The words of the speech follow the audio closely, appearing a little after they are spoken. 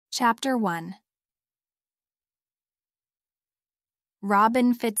Chapter 1.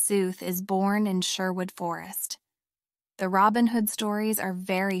 Robin Fitzooth is born in Sherwood Forest. The Robin Hood stories are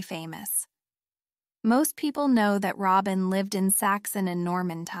very famous. Most people know that Robin lived in Saxon and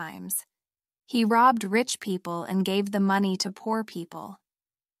Norman times. He robbed rich people and gave the money to poor people.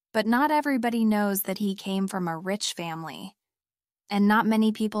 But not everybody knows that he came from a rich family. And not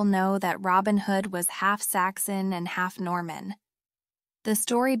many people know that Robin Hood was half Saxon and half Norman. The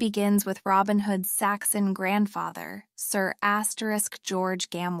story begins with Robin Hood's Saxon grandfather, Sir George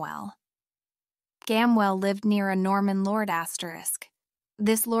Gamwell. Gamwell lived near a Norman lord *.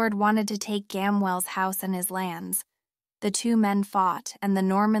 This lord wanted to take Gamwell's house and his lands. The two men fought, and the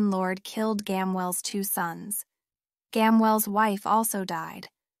Norman lord killed Gamwell's two sons. Gamwell's wife also died.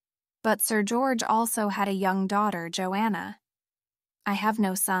 But Sir George also had a young daughter, Joanna. "I have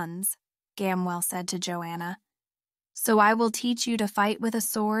no sons," Gamwell said to Joanna. "So I will teach you to fight with a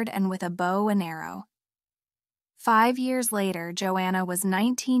sword and with a bow and arrow." 5 years later, Joanna was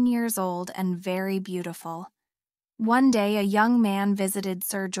 19 years old and very beautiful. One day, a young man visited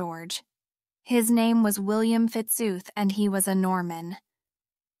Sir George. His name was William Fitzooth, and he was a Norman.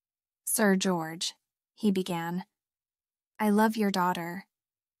 "Sir George," he began, "I love your daughter.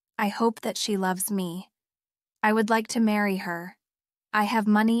 I hope that she loves me. I would like to marry her. I have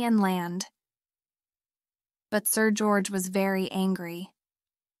money and land." But Sir George was very angry.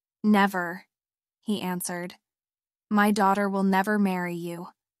 "Never," he answered. "My daughter will never marry you.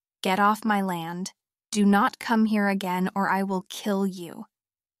 Get off my land. Do not come here again, or I will kill you."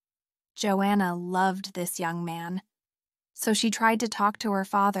 Joanna loved this young man. So she tried to talk to her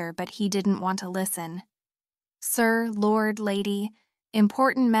father, but he didn't want to listen. Sir, lord, lady.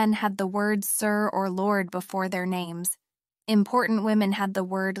 Important men had the word sir or lord before their names. Important women had the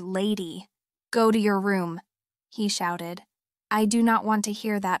word lady. "Go to your room," he shouted. "I do not want to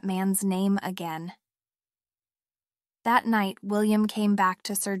hear that man's name again." That night, William came back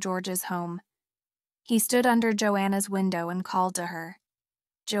to Sir George's home. He stood under Joanna's window and called to her.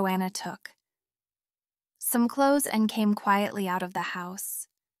 Joanna took some clothes and came quietly out of the house.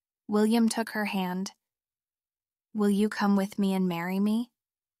 William took her hand. "Will you come with me and marry me?"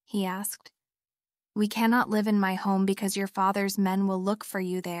 he asked. "We cannot live in my home because your father's men will look for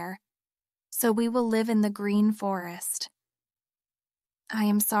you there. So we will live in the green forest." "I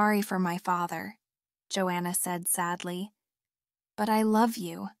am sorry for my father," Joanna said sadly. "But I love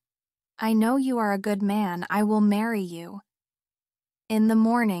you. I know you are a good man. I will marry you." In the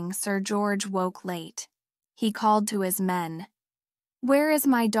morning, Sir George woke late. He called to his men. "Where is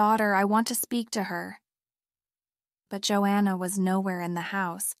my daughter? I want to speak to her." But Joanna was nowhere in the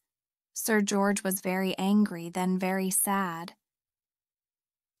house. Sir George was very angry, then very sad.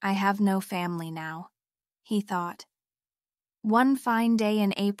 "I have no family now," he thought. One fine day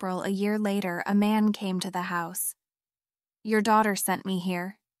in April, a year later, a man came to the house. "Your daughter sent me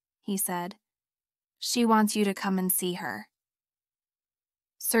here," he said. "She wants you to come and see her."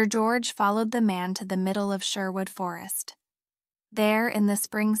 Sir George followed the man to the middle of Sherwood Forest. There, in the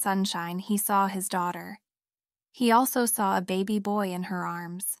spring sunshine, he saw his daughter. He also saw a baby boy in her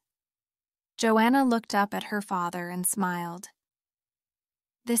arms. Joanna looked up at her father and smiled.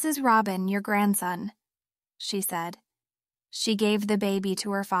 "This is Robin, your grandson," she said. She gave the baby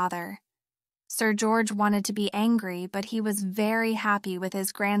to her father. Sir George wanted to be angry, but he was very happy with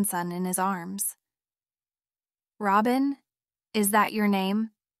his grandson in his arms. "Robin, is that your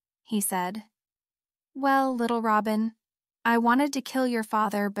name?" he said. "Well, little Robin, I wanted to kill your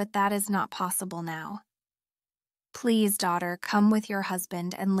father, but that is not possible now. Please, daughter, come with your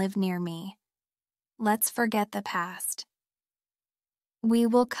husband and live near me. Let's forget the past." "We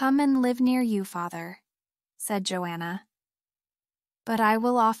will come and live near you, father," said Joanna. "But I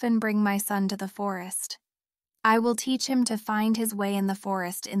will often bring my son to the forest. I will teach him to find his way in the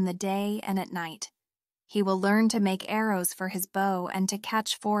forest in the day and at night. He will learn to make arrows for his bow and to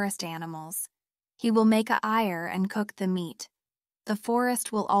catch forest animals. He will make a fire and cook the meat. The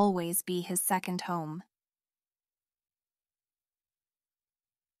forest will always be his second home."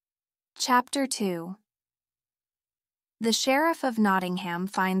 Chapter 2. The Sheriff of Nottingham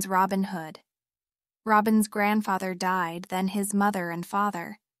finds Robin Hood. Robin's grandfather died, then his mother and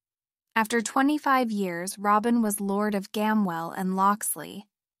father. After 25 years, Robin was Lord of Gamwell and Locksley,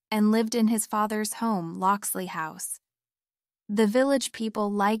 and lived in his father's home, Locksley House. The village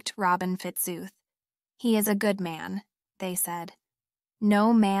people liked Robin Fitzooth. "He is a good man," they said.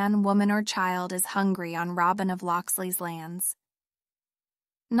 "No man, woman, or child is hungry on Robin of Locksley's lands."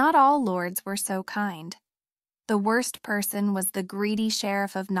 Not all lords were so kind. The worst person was the greedy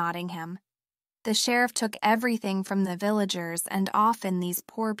Sheriff of Nottingham. The sheriff took everything from the villagers, and often these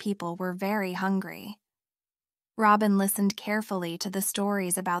poor people were very hungry. Robin listened carefully to the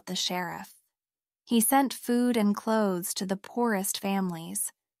stories about the sheriff. He sent food and clothes to the poorest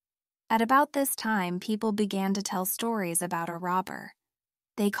families. At about this time, people began to tell stories about a robber.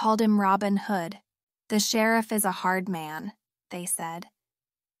 They called him Robin Hood. "The sheriff is a hard man," they said.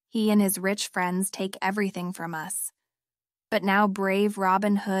 "He and his rich friends take everything from us. But now brave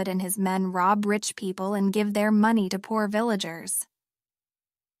Robin Hood and his men rob rich people and give their money to poor villagers."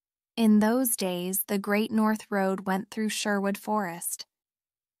 In those days, the Great North Road went through Sherwood Forest.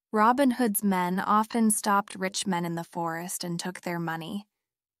 Robin Hood's men often stopped rich men in the forest and took their money.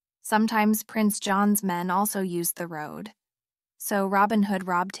 Sometimes Prince John's men also used the road, so Robin Hood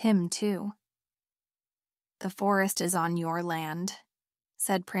robbed him too. "The forest is on your land,"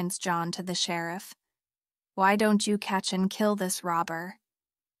 said Prince John to the sheriff. "Why don't you catch and kill this robber?"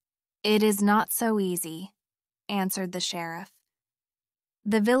 "It is not so easy," answered the sheriff.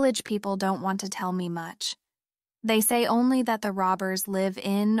 "The village people don't want to tell me much. They say only that the robbers live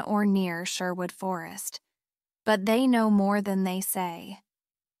in or near Sherwood Forest, but they know more than they say.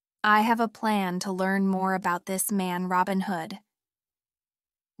 I have a plan to learn more about this man Robin Hood."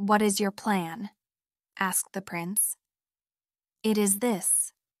 "What is your plan?" asked the prince. "It is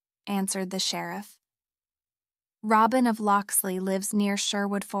this," answered the sheriff. "Robin of Locksley lives near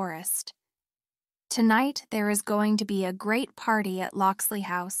Sherwood Forest. Tonight there is going to be a great party at Locksley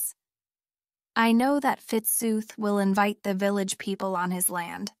House. I know that Fitzooth will invite the village people on his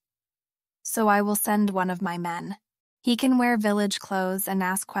land, so I will send one of my men. He can wear village clothes and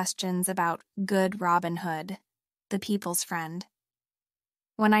ask questions about good Robin Hood, the people's friend.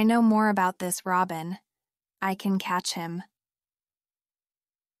 When I know more about this Robin, I can catch him."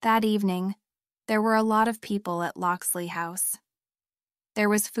 That evening, there were a lot of people at Locksley House. There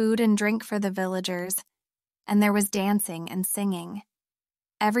was food and drink for the villagers, and there was dancing and singing.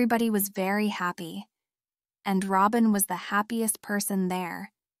 Everybody was very happy, and Robin was the happiest person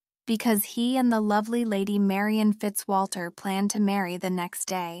there, because he and the lovely Lady Marian Fitzwalter planned to marry the next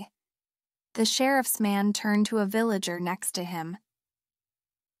day. The sheriff's man turned to a villager next to him.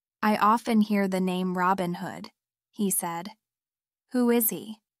 "I often hear the name Robin Hood," he said. "Who is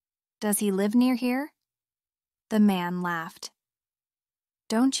he? Does he live near here?" The man laughed.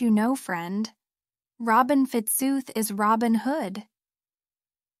 "Don't you know, friend? Robin Fitzooth is Robin Hood."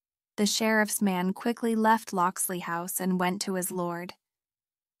 The sheriff's man quickly left Locksley House and went to his lord.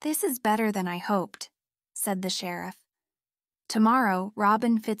 "This is better than I hoped," said the sheriff. "Tomorrow,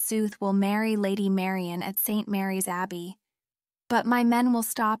 Robin Fitzooth will marry Lady Marian at St. Mary's Abbey, but my men will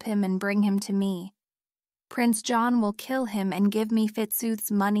stop him and bring him to me. Prince John will kill him and give me Fitzooth's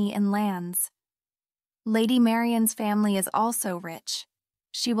money and lands. Lady Marian's family is also rich.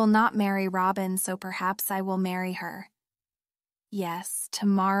 She will not marry Robin, so perhaps I will marry her. Yes,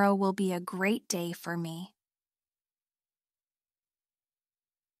 tomorrow will be a great day for me."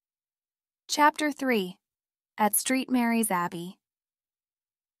 Chapter 3. At St. Mary's Abbey.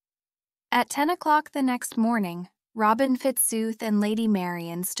 At 10 o'clock the next morning, Robin Fitzooth and Lady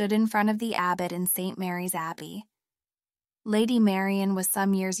Marian stood in front of the abbot in St. Mary's Abbey. Lady Marian was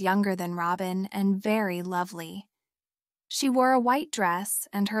some years younger than Robin and very lovely. She wore a white dress,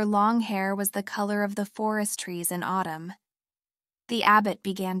 and her long hair was the color of the forest trees in autumn. The abbot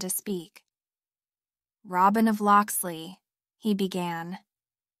began to speak. "Robin of Locksley," he began.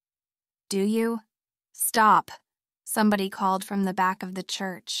 "Do you?" "Stop," somebody called from the back of the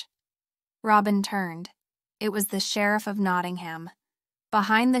church. Robin turned. It was the Sheriff of Nottingham.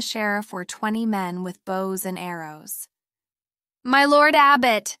 Behind the sheriff were 20 men with bows and arrows. "My Lord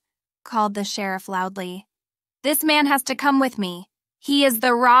Abbot," called the sheriff loudly, "this man has to come with me. He is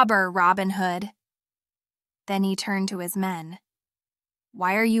the robber, Robin Hood." Then he turned to his men.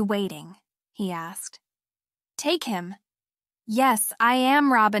 "Why are you waiting?" he asked. "Take him." "Yes, I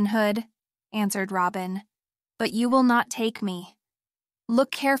am Robin Hood," answered Robin, "but you will not take me.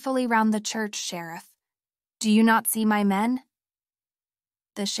 Look carefully round the church, Sheriff. Do you not see my men?"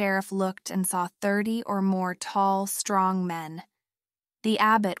 The sheriff looked and saw 30 or more tall, strong men. The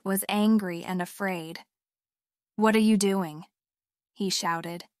abbot was angry and afraid. "What are you doing?" he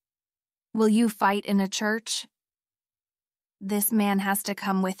shouted. "Will you fight in a church?" "This man has to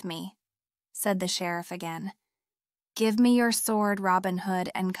come with me," said the sheriff again. "Give me your sword, Robin Hood,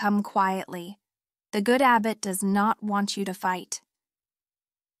 and come quietly. The good abbot does not want you to fight."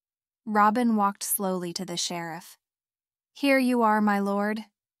 Robin walked slowly to the sheriff. "Here you are, my lord,"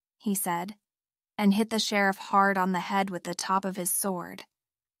 he said, and hit the sheriff hard on the head with the top of his sword.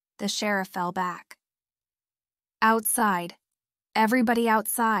 The sheriff fell back. "Outside! Everybody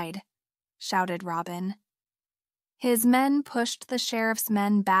outside!" shouted Robin. His men pushed the sheriff's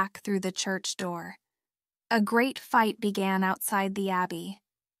men back through the church door. A great fight began outside the abbey.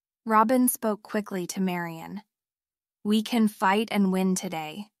 Robin spoke quickly to Marian. "We can fight and win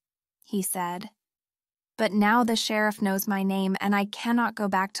today," he said. "But now the sheriff knows my name, and I cannot go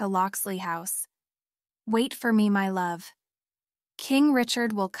back to Locksley House. Wait for me, my love. King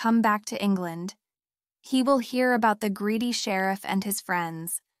Richard will come back to England. He will hear about the greedy sheriff and his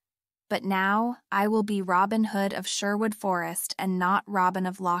friends. But now I will be Robin Hood of Sherwood Forest and not Robin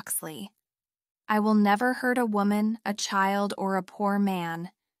of Locksley. I will never hurt a woman, a child, or a poor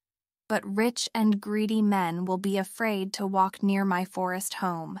man. But rich and greedy men will be afraid to walk near my forest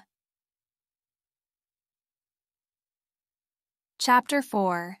home." Chapter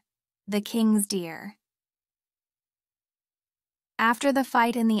 4. The King's Deer. After the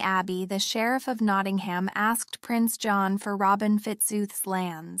fight in the abbey, the Sheriff of Nottingham asked Prince John for Robin Fitzooth's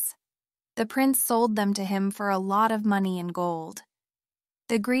lands. The prince sold them to him for a lot of money in gold.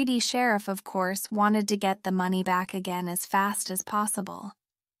 The greedy sheriff, of course, wanted to get the money back again as fast as possible.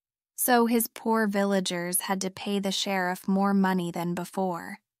 So his poor villagers had to pay the sheriff more money than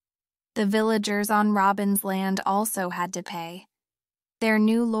before. The villagers on Robin's land also had to pay. Their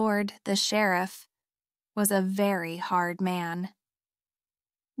new lord, the sheriff, was a very hard man.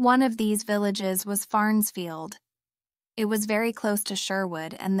 One of these villages was Farnsfield. It was very close to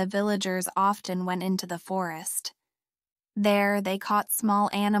Sherwood, and the villagers often went into the forest. There they caught small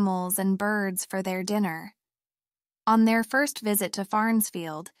animals and birds for their dinner. On their first visit to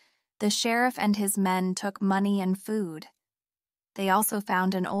Farnsfield, the sheriff and his men took money and food. They also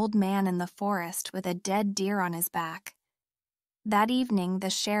found an old man in the forest with a dead deer on his back. That evening the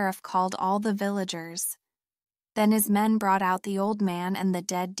sheriff called all the villagers. Then his men brought out the old man and the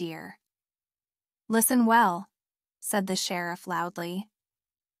dead deer. "Listen well," said the sheriff loudly.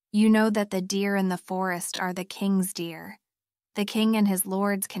 "You know that the deer in the forest are the king's deer. The king and his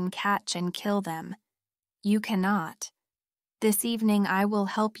lords can catch and kill them. You cannot. This evening I will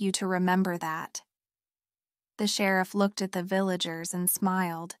help you to remember that." The sheriff looked at the villagers and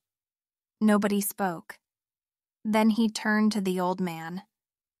smiled. Nobody spoke. Then he turned to the old man.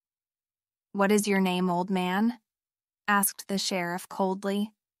 "What is your name, old man?" asked the sheriff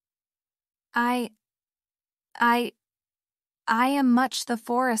coldly. I am Much the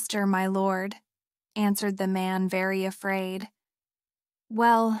Forester, my lord," answered the man, very afraid.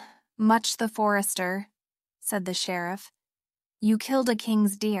 "Well, Much the Forester," said the sheriff, "you killed a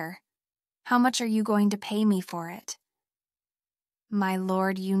king's deer. How much are you going to pay me for it?" "My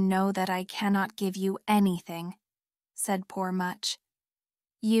lord, you know that I cannot give you anything," said poor Much.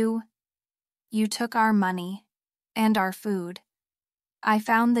 You took our money and our food. I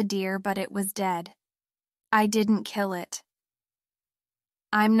found the deer, but it was dead. I didn't kill it."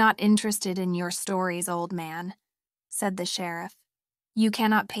 "I'm not interested in your stories, old man," said the sheriff. "You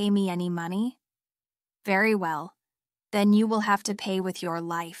cannot pay me any money? Very well, then you will have to pay with your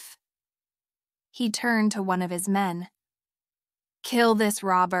life." He turned to one of his men. "Kill this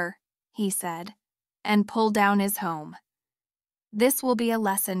robber," he said, "and pull down his home. This will be a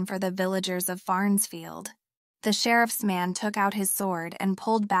lesson for the villagers of Farnsfield." The sheriff's man took out his sword and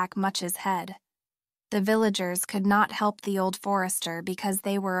pulled back Much's head. The villagers could not help the old forester because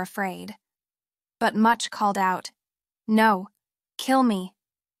they were afraid. But Much called out, "No, kill me,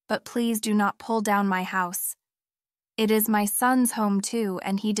 but please do not pull down my house. It is my son's home too,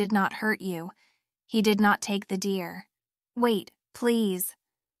 and he did not hurt you. He did not take the deer. Wait, please."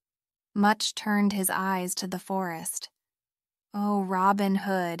 Much turned his eyes to the forest. "Oh, Robin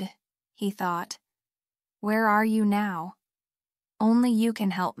Hood," he thought. "Where are you now? Only you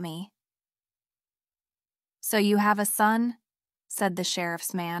can help me." "So you have a son?" said the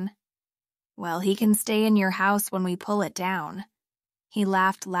sheriff's man. "Well, he can stay in your house when we pull it down." He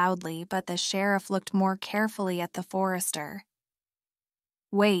laughed loudly, but the sheriff looked more carefully at the forester.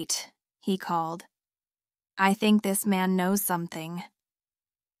 "Wait," he called. "I think this man knows something."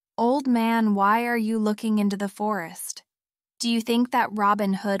 "Old man, why are you looking into the forest? Do you think that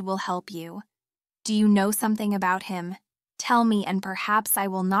Robin Hood will help you? Do you know something about him? Tell me, and perhaps I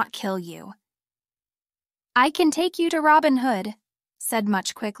will not kill you." "I can take you to Robin Hood," said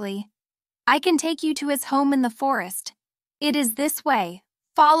Much quickly. "I can take you to his home in the forest. It is this way.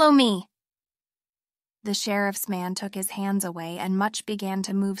 Follow me." The sheriff's man took his hands away, and Much began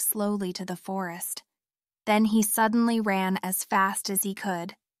to move slowly to the forest. Then he suddenly ran as fast as he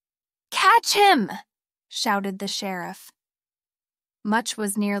could. "Catch him!" shouted the sheriff. Much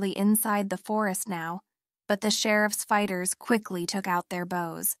was nearly inside the forest now, but the sheriff's fighters quickly took out their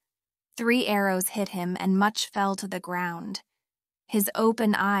bows. 3 arrows hit him, and Much fell to the ground. His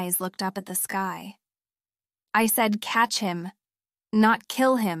open eyes looked up at the sky. "I said catch him, not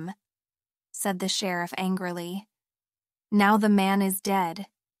kill him," said the sheriff angrily. "Now the man is dead.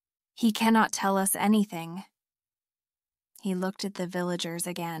 He cannot tell us anything." He looked at the villagers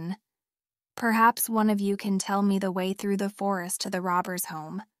again. "Perhaps one of you can tell me the way through the forest to the robber's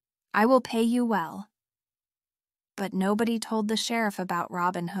home. I will pay you well." But nobody told the sheriff about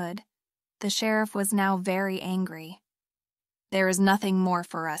Robin Hood. The sheriff was now very angry. "There is nothing more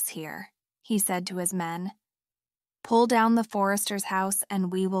for us here," he said to his men. "Pull down the forester's house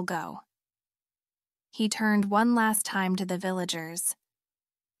and we will go." He turned one last time to the villagers.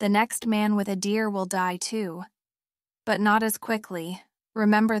 "The next man with a deer will die too, but not as quickly.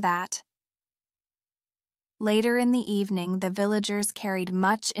 Remember that." Later in the evening, the villagers carried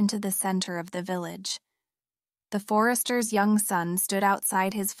much into the center of the village. The forester's young son stood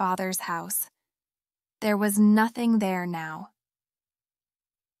outside his father's house. There was nothing there now.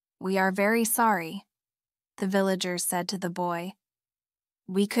 "We are very sorry," the villagers said to the boy.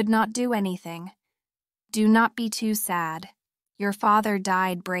 "We could not do anything. Do not be too sad. Your father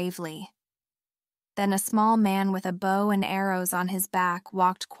died bravely." Then a small man with a bow and arrows on his back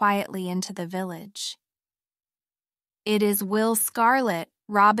walked quietly into the village. "It is Will Scarlet,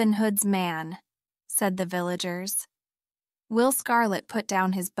 Robin Hood's man," said the villagers. Will Scarlet put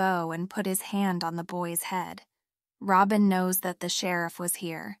down his bow and put his hand on the boy's head. "Robin knows that the sheriff was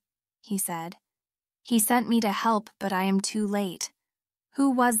here," he said. "He sent me to help, but I am too late.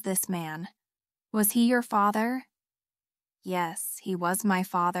 Who was this man? Was he your father?" "Yes, he was my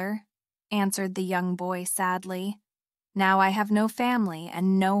father," answered the young boy sadly. "Now I have no family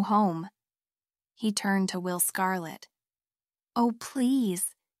and no home." He turned to Will Scarlet. "Oh,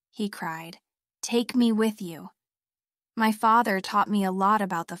 please," he cried, "take me with you. My father taught me a lot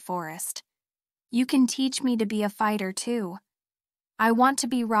about the forest. You can teach me to be a fighter too. I want to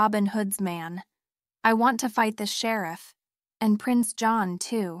be Robin Hood's man. I want to fight the sheriff, and Prince John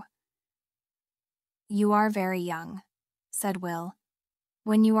too." "You are very young," said Will.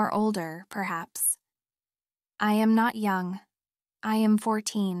 "When you are older, perhaps." "I am not young. I am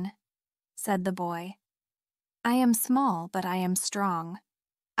 14, said the boy. "I am small, but I am strong.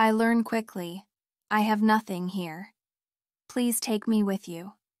 I learn quickly. I have nothing here. Please take me with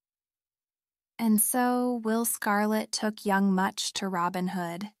you." And so Will Scarlet took young Much to Robin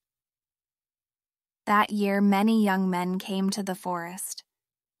Hood. That year many young men came to the forest.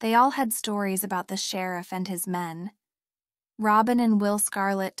 They all had stories about the sheriff and his men. Robin and Will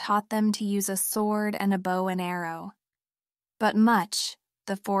Scarlet taught them to use a sword and a bow and arrow. But Much,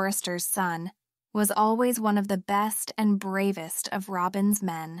 the forester's son, was always one of the best and bravest of Robin's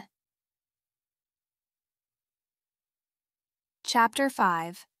men. Chapter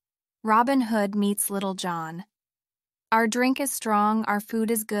 5. Robin Hood Meets Little John. "Our drink is strong, our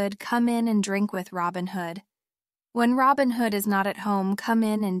food is good, come in and drink with Robin Hood. When Robin Hood is not at home, come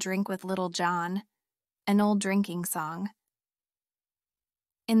in and drink with Little John." An old drinking song.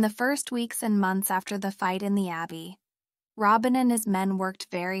 In the first weeks and months after the fight in the Abbey, Robin and his men worked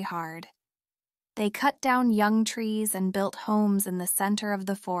very hard. They cut down young trees and built homes in the center of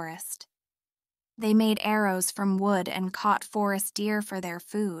the forest. They made arrows from wood and caught forest deer for their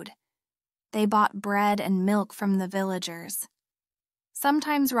food. They bought bread and milk from the villagers.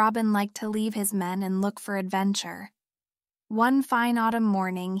 Sometimes Robin liked to leave his men and look for adventure. One fine autumn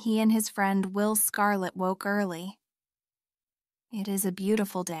morning, he and his friend Will Scarlet woke early. "It is a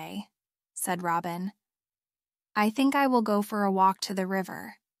beautiful day," said Robin. "I think I will go for a walk to the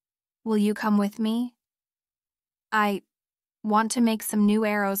river. Will you come with me?" "I want to make some new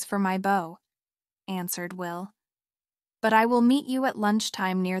arrows for my bow," answered Will. "But I will meet you at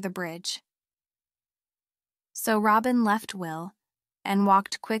lunchtime near the bridge." So Robin left Will and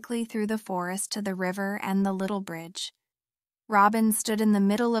walked quickly through the forest to the river and the little bridge. Robin stood in the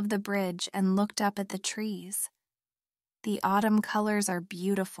middle of the bridge and looked up at the trees. "The autumn colors are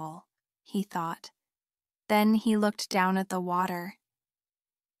beautiful," he thought. Then he looked down at the water.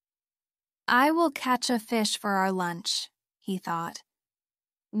 "I will catch a fish for our lunch," he thought.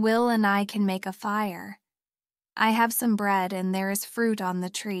 "Will and I can make a fire. I have some bread and there is fruit on the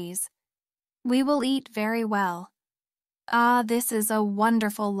trees. We will eat very well. Ah, this is a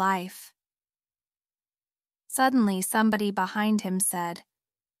wonderful life." Suddenly somebody behind him said,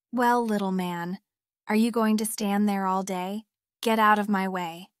 "Well, little man, are you going to stand there all day? Get out of my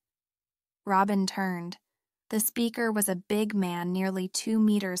way." Robin turned. The speaker was a big man nearly 2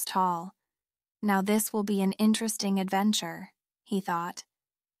 meters tall. Now this will be an interesting adventure, he thought.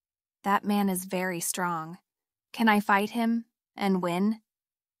 That man is very strong. Can I fight him and win?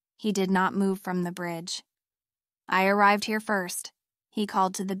 He did not move from the bridge. "I arrived here first," he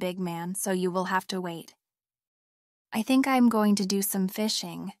called to the big man, so you will have to wait. I think I am going to do some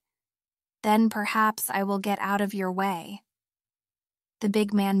fishing. Then perhaps I will get out of your way. The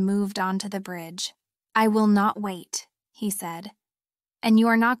big man moved onto the bridge. I will not wait, he said. And you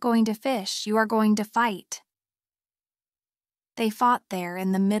are not going to fish, you are going to fight. They fought there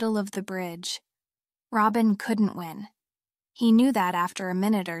in the middle of the bridge. Robin couldn't win. He knew that after a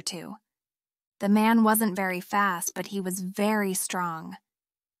minute or two. The man wasn't very fast, but he was very strong.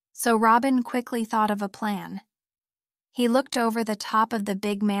 So Robin quickly thought of a plan. He looked over the top of the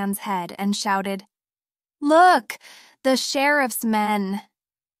big man's head and shouted, "Look, the sheriff's men!"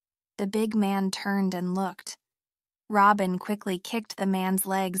 The big man turned and looked. Robin quickly kicked the man's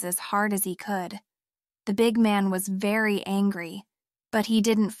legs as hard as he could. The big man was very angry, but he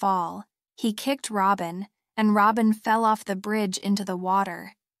didn't fall. He kicked Robin, and Robin fell off the bridge into the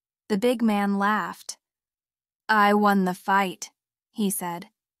water. The big man laughed. I won the fight, he said.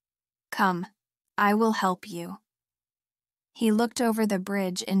 Come, I will help you. He looked over the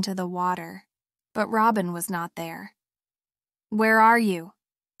bridge into the water, but Robin was not there. Where are you?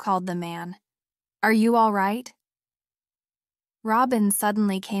 Called the man. Are you all right? Robin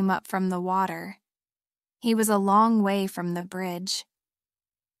suddenly came up from the water. He was a long way from the bridge.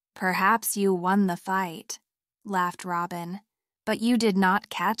 Perhaps you won the fight, laughed Robin, but you did not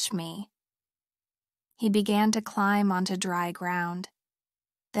catch me. He began to climb onto dry ground.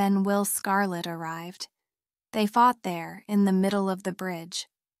 Then Will Scarlet arrived. They fought there in the middle of the bridge.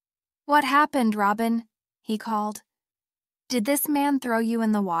 What happened, Robin? He called. Did this man throw you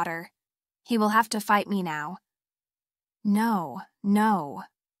in the water? He will have to fight me now. No, no,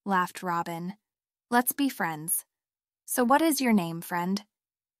 laughed Robin. Let's be friends. So what is your name, friend?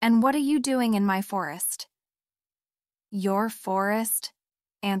 And what are you doing in my forest? Your forest?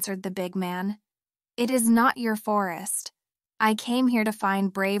 Answered the big man. It is not your forest. I came here to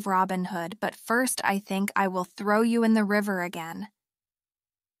find brave Robin Hood, but first I think I will throw you in the river again.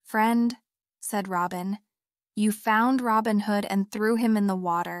 Friend, said Robin, you found Robin Hood and threw him in the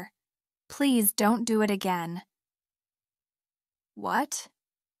water. Please don't do it again. What?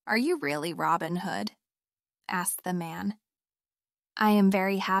 Are you really Robin Hood? Asked the man. I am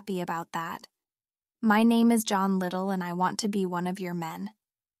very happy about that. My name is John Little, and I want to be one of your men.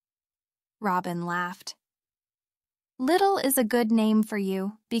 Robin laughed. Little is a good name for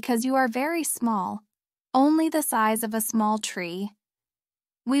you because you are very small, only the size of a small tree.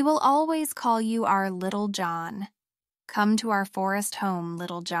 We will always call you our Little John. Come to our forest home,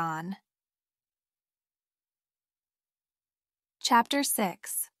 Little John. Chapter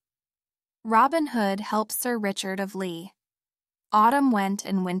 6. Robin Hood helps Sir Richard of Lee. Autumn went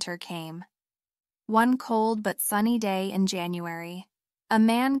and winter came. One cold but sunny day in January, a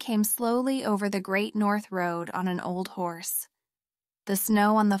man came slowly over the Great North Road on an old horse. The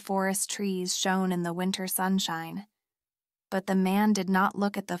snow on the forest trees shone in the winter sunshine. But the man did not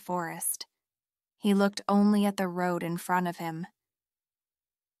look at the forest. He looked only at the road in front of him.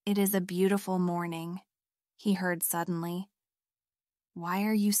 It is a beautiful morning, he heard suddenly. Why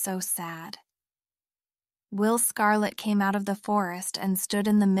are you so sad? Will Scarlet came out of the forest and stood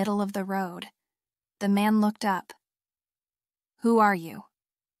in the middle of the road. The man looked up. Who are you?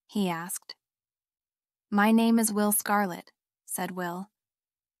 He asked. My name is Will Scarlet, said Will.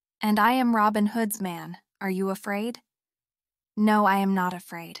 And I am Robin Hood's man. Are you afraid? No, I am not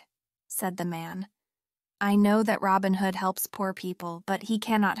afraid, said the man. I know that Robin Hood helps poor people, but he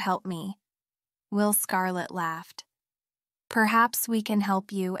cannot help me. Will Scarlet laughed. Perhaps we can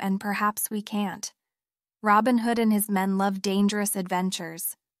help you, and perhaps we can't. Robin Hood and his men love dangerous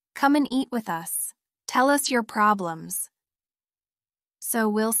adventures. Come and eat with us. Tell us your problems. So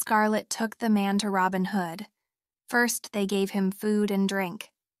Will Scarlet took the man to Robin Hood. First, they gave him food and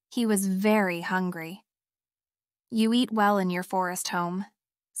drink. He was very hungry. You eat well in your forest home,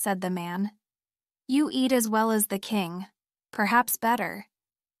 said the man. You eat as well as the king, perhaps better.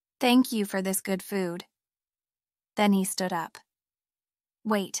 Thank you for this good food. Then he stood up.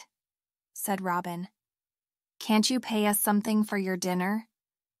 Wait, said Robin. Can't you pay us something for your dinner?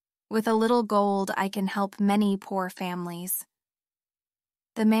 With a little gold, I can help many poor families.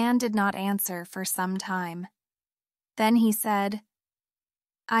 The man did not answer for some time. Then he said,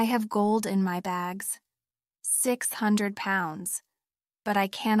 I have gold in my bags, 600 pounds, but I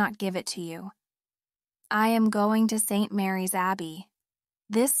cannot give it to you. I am going to St. Mary's Abbey.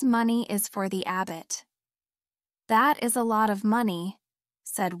 This money is for the abbot. That is a lot of money,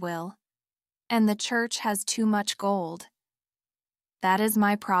 said Will, and the church has too much gold. That is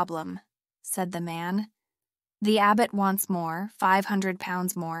my problem, said the man. The abbot wants more, 500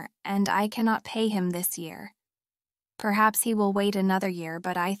 pounds more, and I cannot pay him this year. Perhaps he will wait another year,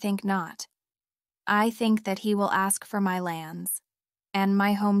 but I think not. I think that he will ask for my lands, and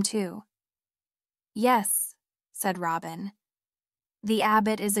my home too." "Yes," said Robin. "The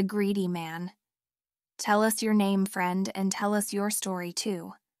abbot is a greedy man. Tell us your name, friend, and tell us your story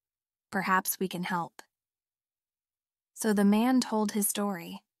too. Perhaps we can help." So the man told his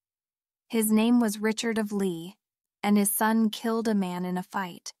story. His name was Richard of Lee, and his son killed a man in a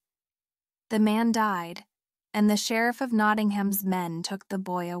fight. The man died, and the sheriff of Nottingham's men took the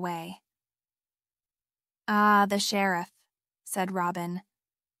boy away. "Ah, the sheriff," said Robin.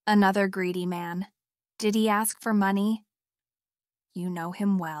 "Another greedy man. Did he ask for money?" "You know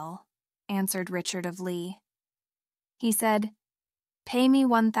him well," answered Richard of Lee. "He said, 'Pay me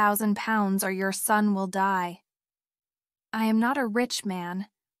 1,000 pounds or your son will die.' I am not a rich man,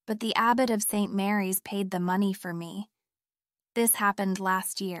 but the abbot of St. Mary's paid the money for me. This happened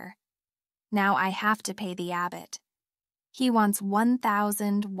last year. Now I have to pay the abbot. He wants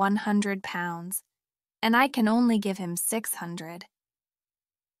 1,100 pounds, and I can only give him 600.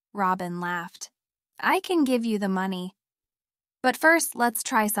 Robin laughed. "I can give you the money. But first, let's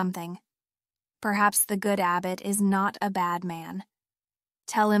try something. Perhaps the good abbot is not a bad man.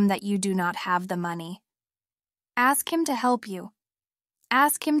 Tell him that you do not have the money. Ask him to help you.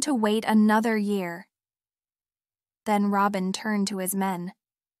 Ask him to wait another year." Then Robin turned to his men.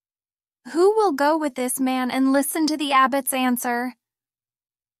 "Who will go with this man and listen to the abbot's answer?"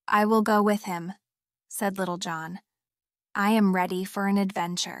 "I will go with him," said Little John. "I am ready for an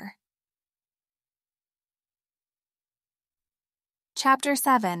adventure." Chapter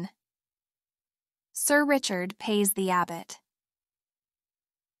 7. Sir Richard Pays the Abbot.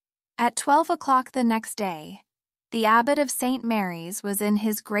 At 12 o'clock the next day, the abbot of St. Mary's was in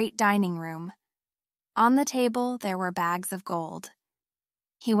his great dining room. On the table there were bags of gold.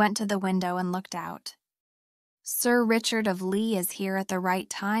 He went to the window and looked out. "Sir Richard of Lee is here at the right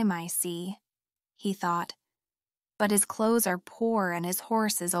time, I see," he thought. "But his clothes are poor and his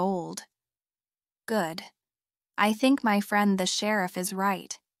horse is old. Good. I think my friend the sheriff is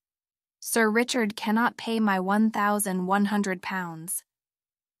right. Sir Richard cannot pay my 1,100 pounds.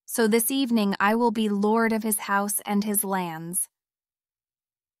 So this evening I will be lord of his house and his lands."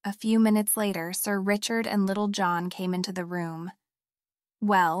 A few minutes later, Sir Richard and Little John came into the room.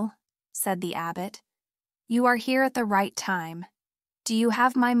 "Well," said the abbot, "you are here at the right time. Do you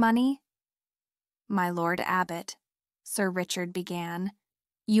have my money?" "My lord abbot," Sir Richard began,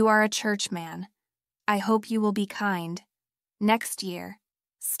 "you are a churchman. I hope you will be kind. Next year—"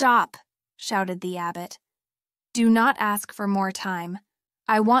 "Stop!" shouted the abbot. "Do not ask for more time.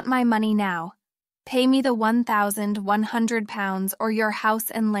 I want my money now. Pay me the 1,100 pounds, or your house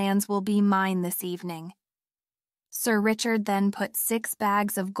and lands will be mine this evening." Sir Richard then put 6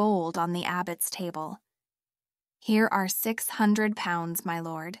 bags of gold on the abbot's table. "Here are 600 pounds, my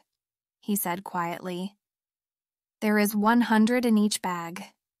lord," he said quietly. "There is 100 in each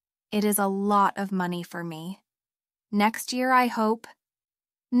bag. It is a lot of money for me. Next year, I hope—"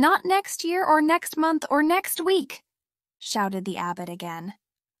 "Not next year or next month or next week," shouted the abbot again.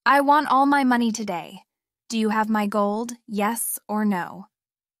 "I want all my money today. Do you have my gold, yes or no?"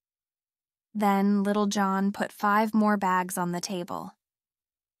 Then Little John put 5 more bags on the table.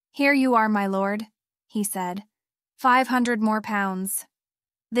 "Here you are, my lord," he said. 500 more pounds.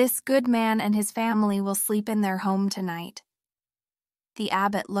 This good man and his family will sleep in their home tonight." The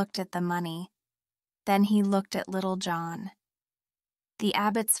abbot looked at the money. Then he looked at Little John. The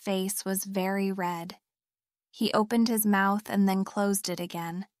abbot's face was very red. He opened his mouth and then closed it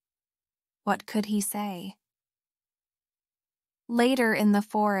again. What could he say? Later in the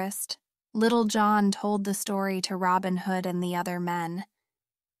forest, Little John told the story to Robin Hood and the other men.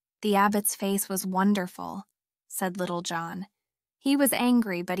 "The abbot's face was wonderful," said Little John. "He was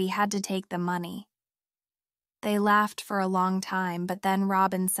angry, but he had to take the money." They laughed for a long time, but then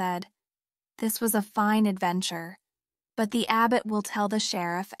Robin said, "This was a fine adventure, but the abbot will tell the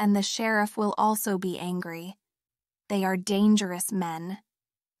sheriff, and the sheriff will also be angry. They are dangerous men.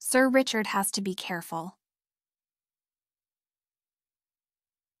 Sir Richard has to be careful."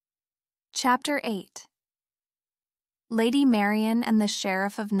 Chapter 8. Lady Marian and the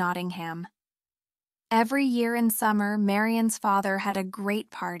Sheriff of Nottingham. Every year in summer, Marian's father had a great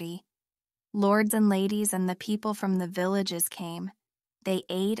party. Lords and ladies and the people from the villages came. They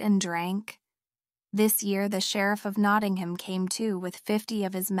ate and drank. This year the Sheriff of Nottingham came too, with 50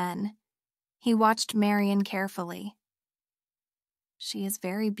 of his men. He watched Marian carefully. "She is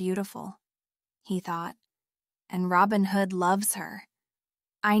very beautiful," he thought, "and Robin Hood loves her.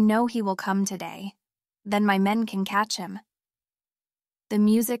 I know he will come today. Then my men can catch him." The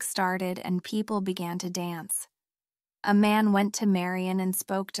music started and people began to dance. A man went to Marian and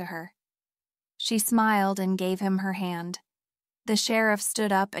spoke to her. She smiled and gave him her hand. The sheriff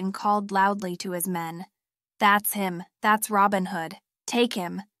stood up and called loudly to his men. "That's him. That's Robin Hood. Take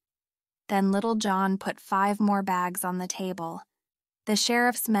him." Then Little John put 5 more bags on the table. The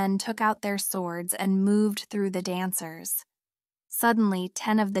sheriff's men took out their swords and moved through the dancers. Suddenly,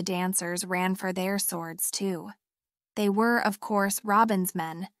 10 of the dancers ran for their swords, too. They were, of course, Robin's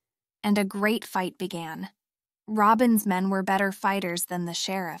men, and a great fight began. Robin's men were better fighters than the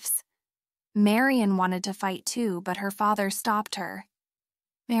sheriff's. Marian wanted to fight too, but her father stopped her.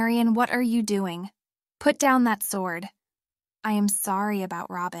 "Marian, what are you doing? Put down that sword. I am sorry about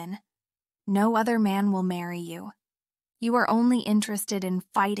Robin. No other man will marry you. You are only interested in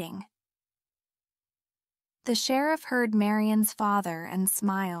fighting." The sheriff heard Marian's father and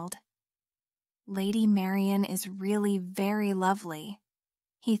smiled. "Lady Marian is really very lovely,"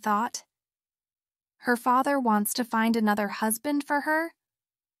 he thought. "Her father wants to find another husband for her?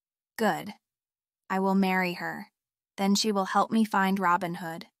 Good. I will marry her. Then she will help me find Robin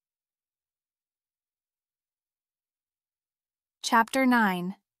Hood." Chapter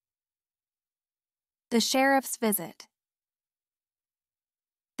 9. The Sheriff's Visit.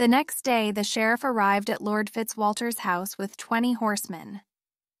 The next day, the sheriff arrived at Lord Fitzwalter's house with 20 horsemen.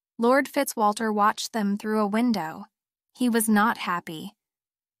 Lord Fitzwalter watched them through a window. He was not happy.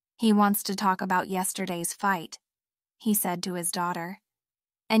 "He wants to talk about yesterday's fight," he said to his daughter.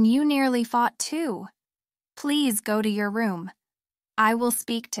 "And you nearly fought too. Please go to your room. I will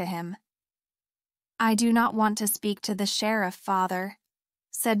speak to him." "I do not want to speak to the sheriff, father,"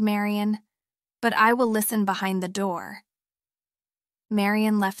 said Marian, "but I will listen behind the door."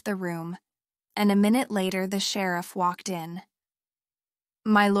 Marian left the room, and a minute later the sheriff walked in.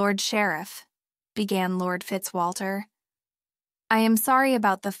 "My Lord Sheriff," began Lord Fitzwalter, "I am sorry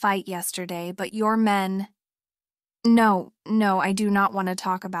about the fight yesterday, but your men—" No, I do not want to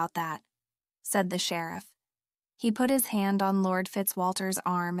talk about that," said the sheriff. He put his hand on Lord Fitzwalter's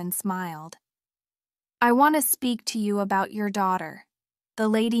arm and smiled. "I want to speak to you about your daughter, the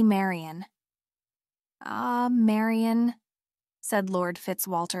Lady Marian." "Ah, Marian," said Lord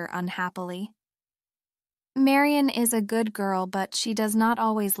Fitzwalter unhappily. "Marian is a good girl, but she does not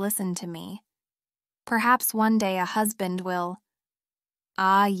always listen to me. Perhaps one day a husband will—"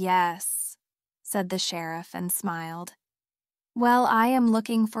 "Ah, yes," said the sheriff and smiled. "Well, I am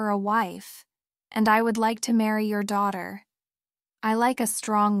looking for a wife, and I would like to marry your daughter. I like a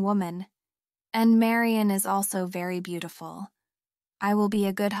strong woman, and Marian is also very beautiful. I will be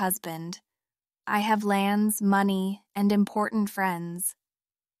a good husband. I have lands, money, and important friends."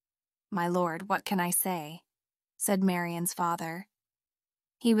 "My lord, what can I say?" said Marian's father.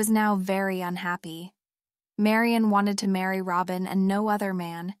 He was now very unhappy. Marian wanted to marry Robin and no other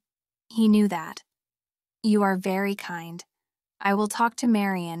man. He knew that. "You are very kind. I will talk to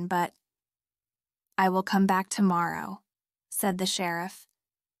Marian, but—" "I will come back tomorrow," said the sheriff.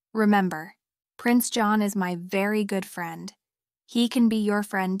 "Remember, Prince John is my very good friend. He can be your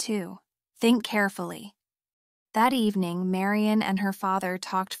friend too. Think carefully." That evening, Marian and her father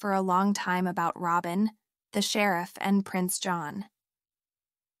talked for a long time about Robin, the sheriff, and Prince John.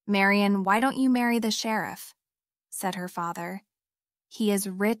 "Marian, why don't you marry the sheriff?" said her father. "He is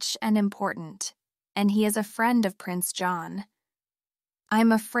rich and important, and he is a friend of Prince John." "I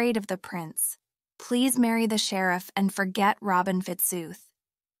am afraid of the prince. Please marry the sheriff and forget Robin Fitzooth."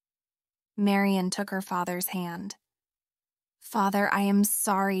 Marian took her father's hand. "Father, I am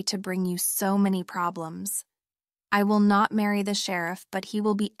sorry to bring you so many problems. I will not marry the sheriff, but he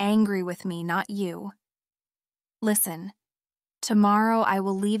will be angry with me, not you. Listen, tomorrow I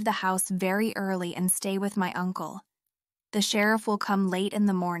will leave the house very early and stay with my uncle. The sheriff will come late in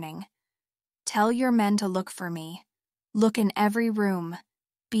the morning. Tell your men to look for me. Look in every room.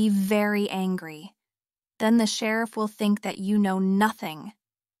 Be very angry. Then the sheriff will think that you know nothing."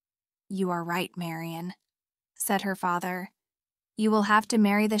 "You are right, Marian," said her father. "You will have to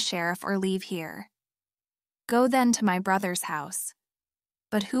marry the sheriff or leave here. Go then to my brother's house.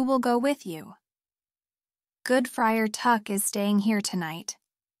 But who will go with you?" "Good Friar Tuck is staying here tonight,"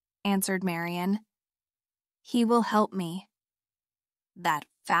 answered Marian. "He will help me." "That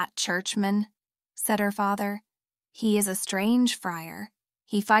fat churchman," said her father. "He is a strange friar.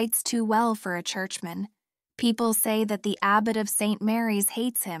 He fights too well for a churchman. People say that the abbot of St. Mary's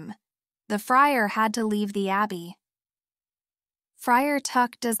hates him. The friar had to leave the abbey." "Friar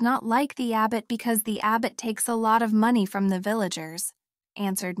Tuck does not like the abbot because the abbot takes a lot of money from the villagers,"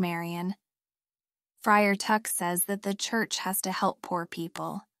 answered Marian. "Friar Tuck says that the church has to help poor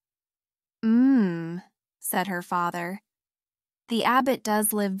people." Said her father. "The abbot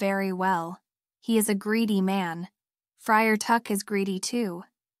does live very well. He is a greedy man. Friar Tuck is greedy too.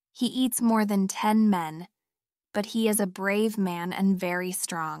 He eats more than 10 men, but he is a brave man and very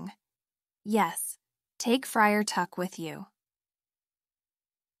strong. Yes, take Friar Tuck with you.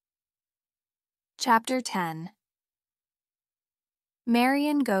 Chapter 10.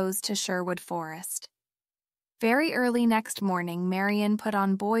 Marian goes to Sherwood Forest. Very early next morning, Marian put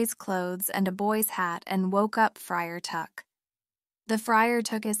on boy's clothes and a boy's hat and woke up Friar Tuck. The friar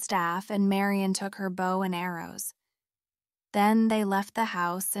took his staff and Marian took her bow and arrows. Then they left the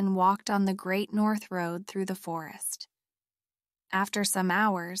house and walked on the Great North Road through the forest. After some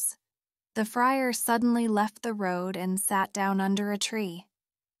hours, the friar suddenly left the road and sat down under a tree.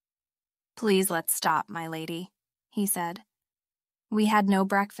 "Please let's stop, my lady," he said. "We had no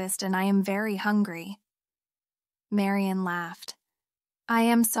breakfast and I am very hungry." Marian laughed. "I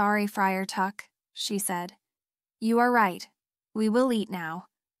am sorry, Friar Tuck," she said. "You are right. We will eat now.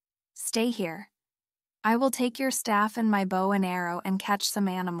 Stay here. I will take your staff and my bow and arrow and catch some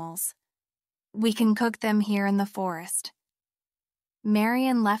animals. We can cook them here in the forest."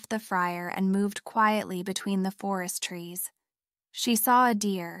 Marian left the friar and moved quietly between the forest trees. She saw a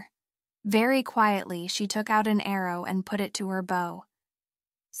deer. Very quietly, she took out an arrow and put it to her bow.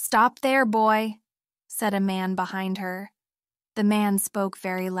 "Stop there, boy," said a man behind her. The man spoke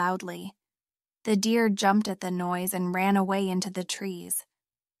very loudly. The deer jumped at the noise and ran away into the trees.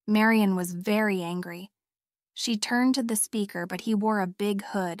 Marian was very angry. She turned to the speaker, but he wore a big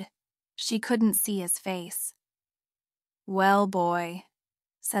hood. She couldn't see his face. "Well, boy,"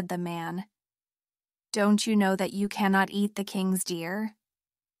 said the man, "don't you know that you cannot eat the king's deer?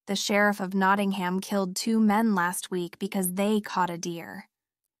 The sheriff of Nottingham killed 2 men last week because they caught a deer."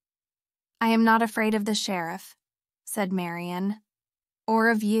 "I am not afraid of the sheriff," said Marian, "or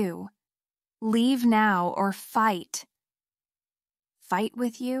of you. Leave now or fight." "Fight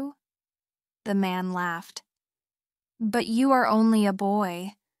with you?" The man laughed. "But you are only a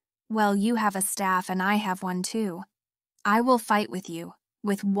boy. Well, you have a staff and I have one too. I will fight with you,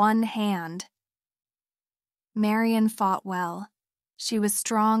 with one hand." Marian fought well. She was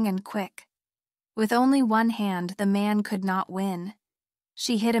strong and quick. With only one hand, the man could not win.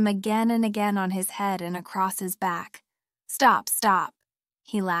 She hit him again and again on his head and across his back. "Stop, stop,"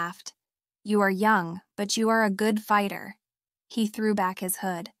 he laughed. "You are young, but you are a good fighter." He threw back his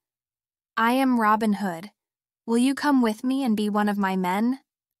hood. "I am Robin Hood. Will you come with me and be one of my men?"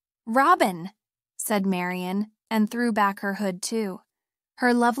 "Robin," said Marian, and threw back her hood too.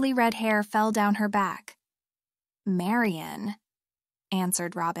 Her lovely red hair fell down her back. "Marian,"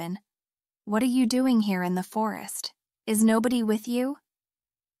 answered Robin, "what are you doing here in the forest? Is nobody with you?"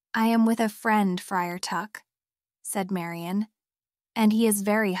 "I am with a friend, Friar Tuck," said Marian, "and he is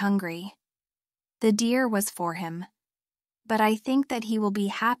very hungry. The deer was for him, but I think that he will be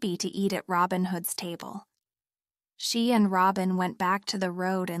happy to eat at Robin Hood's table." She and Robin went back to the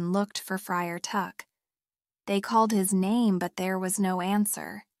road and looked for Friar Tuck. They called his name, but there was no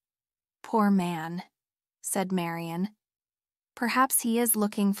answer. "Poor man," said Marian. "Perhaps he is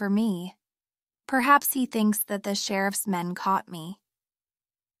looking for me. Perhaps he thinks that the sheriff's men caught me."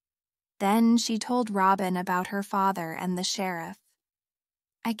 Then she told Robin about her father and the sheriff.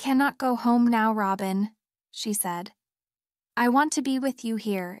 "I cannot go home now, Robin," she said. "I want to be with you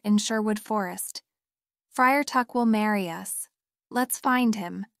here in Sherwood Forest. Friar Tuck will marry us. Let's find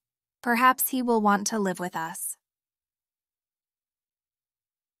him. Perhaps he will want to live with us."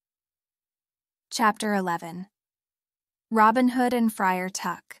 Chapter 11. Robin Hood and Friar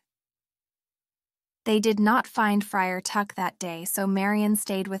Tuck. They did not find Friar Tuck that day, so Marian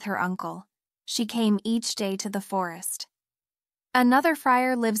stayed with her uncle. She came each day to the forest. "Another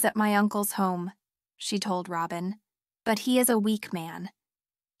friar lives at my uncle's home," she told Robin, "but he is a weak man.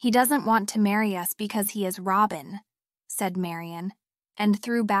 He doesn't want to marry us because he is Robin," said Marian, and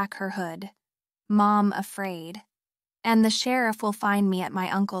threw back her hood. "Mom afraid. And the sheriff will find me at my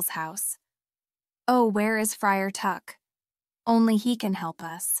uncle's house. Oh, where is Friar Tuck? Only he can help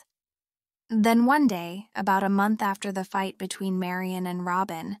us." Then one day, about a month after the fight between Marian and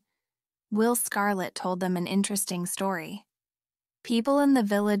Robin, Will Scarlet told them an interesting story. "People in the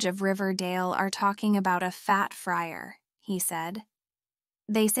village of Riverdale are talking about a fat friar," he said.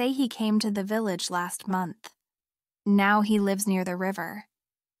 "They say he came to the village last month. Now he lives near the river.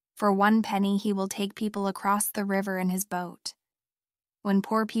 For 1 penny he will take people across the river in his boat. When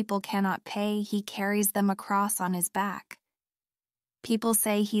poor people cannot pay, he carries them across on his back. People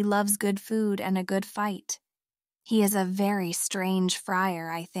say he loves good food and a good fight. He is a very strange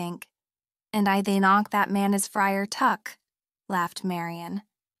friar, I think. And I think that man is Friar Tuck," laughed Marian.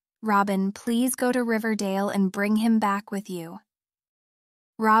 "Robin, please go to Riverdale and bring him back with you."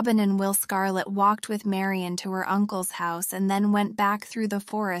 Robin and Will Scarlet walked with Marian to her uncle's house and then went back through the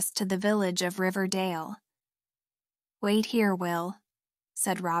forest to the village of Riverdale. "Wait here, Will,"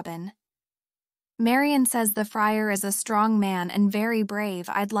 said Robin. "Marian says the friar is a strong man and very brave.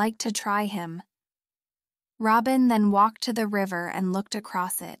 I'd like to try him." Robin then walked to the river and looked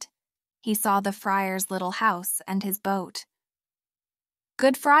across it. He saw the friar's little house and his boat.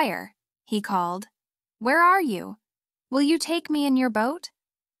 "Good friar," he called, "where are you? Will you take me in your boat?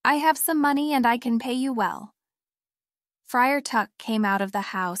 I have some money and I can pay you well." Friar Tuck came out of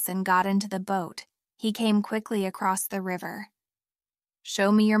the house and got into the boat. He came quickly across the river.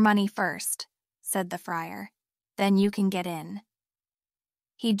 "Show me your money first," said the friar. "Then you can get in."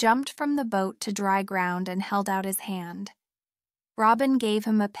 He jumped from the boat to dry ground and held out his hand. Robin gave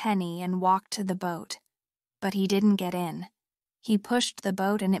him a penny and walked to the boat, but he didn't get in. He pushed the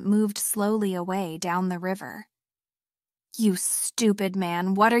boat and it moved slowly away down the river. "You stupid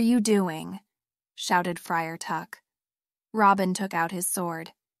man, what are you doing?" shouted Friar Tuck. Robin took out his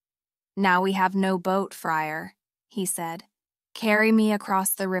sword. "Now we have no boat, friar," he said. "Carry me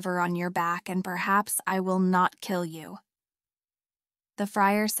across the river on your back and perhaps I will not kill you." The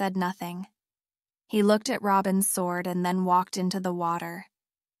friar said nothing. He looked at Robin's sword and then walked into the water.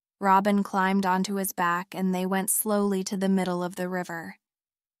 Robin climbed onto his back and they went slowly to the middle of the river.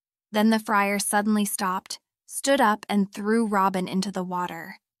 Then the friar suddenly stopped, stood up and threw Robin into the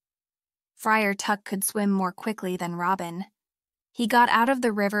water. Friar Tuck could swim more quickly than Robin. He got out of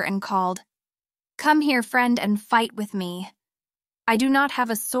the river and called, "Come here, friend, and fight with me. I do not have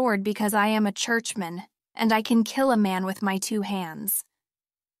a sword because I am a churchman, and I can kill a man with my 2 hands."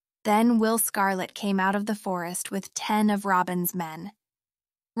 Then Will Scarlet came out of the forest with 10 of Robin's men.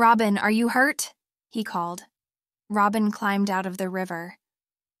 "Robin, are you hurt?" he called. Robin climbed out of the river.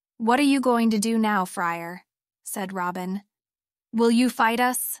 "What are you going to do now, friar?" said Robin. "Will you fight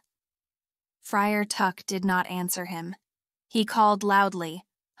us?" Friar Tuck did not answer him. He called loudly,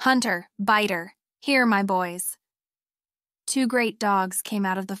 "Hunter, Biter, here, my boys." 2 great dogs came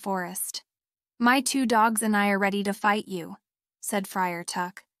out of the forest. "My 2 dogs and I are ready to fight you," said Friar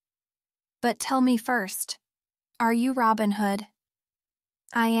Tuck. "But tell me first, are you Robin Hood?"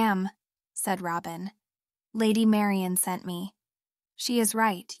 "I am," said Robin. "Lady Marian sent me. She is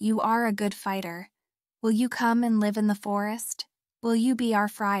right, you are a good fighter. Will you come and live in the forest? Will you be our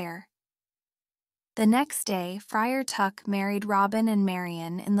friar?" The next day, Friar Tuck married Robin and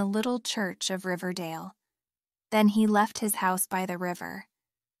Marian in the little church of Riverdale. Then he left his house by the river.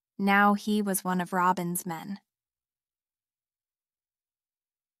 Now he was one of Robin's men.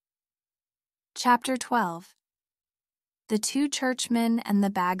 Chapter 12. The 2 Churchmen and the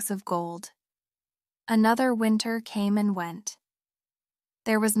Bags of Gold. Another winter came and went.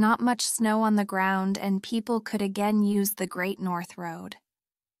 There was not much snow on the ground, and people could again use the Great North Road.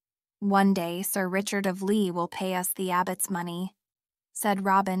 "One day Sir Richard of Lee will pay us the abbot's money," said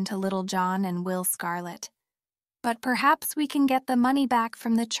Robin to Little John and Will Scarlet. "But perhaps we can get the money back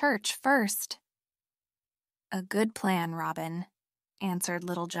from the church first." "A good plan, Robin," answered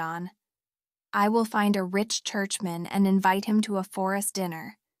Little John. "I will find a rich churchman and invite him to a forest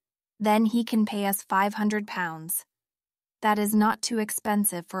dinner. Then he can pay us 500 pounds. That is not too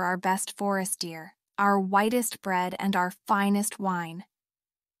expensive for our best forest deer, our whitest bread, and our finest wine."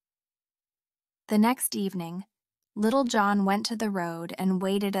 The next evening, Little John went to the road and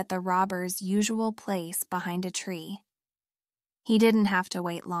waited at the robber's usual place behind a tree. He didn't have to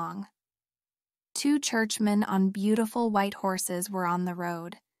wait long. 2 churchmen on beautiful white horses were on the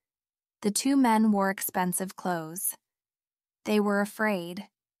road. The 2 men wore expensive clothes. They were afraid,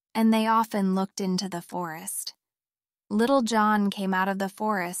 and they often looked into the forest. Little John came out of the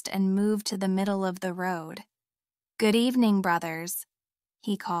forest and moved to the middle of the road. "Good evening, brothers,"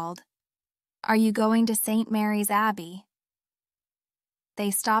 he called. "Are you going to St. Mary's Abbey?"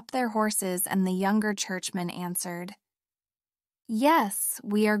 They stopped their horses and the younger churchman answered, "Yes,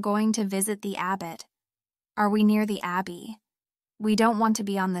 we are going to visit the abbot. Are we near the abbey? We don't want to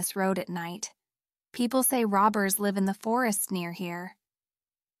be on this road at night. People say robbers live in the forest near here."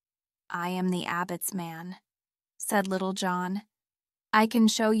 "I am the abbot's man," said Little John. "I can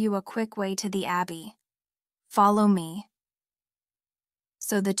show you a quick way to the abbey. Follow me."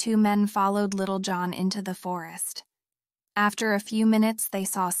 So the 2 men followed Little John into the forest. After a few minutes, they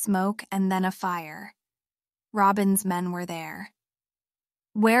saw smoke and then a fire. Robin's men were there.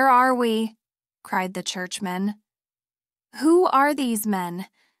 "Where are we?" cried the churchmen. "Who are these men?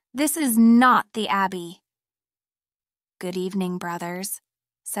 This is not the abbey." "Good evening, brothers,"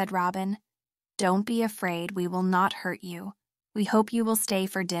 said Robin. "Don't be afraid, we will not hurt you. We hope you will stay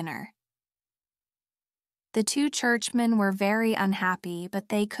for dinner." The two churchmen were very unhappy, but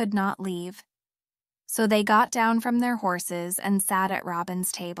they could not leave. So they got down from their horses and sat at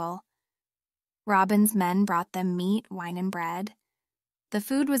Robin's table. Robin's men brought them meat, wine, and bread. The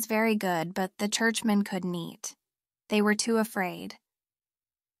food was very good, but the churchmen couldn't eat. They were too afraid.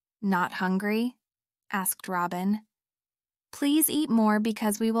 "Not hungry?" asked Robin. "Please eat more,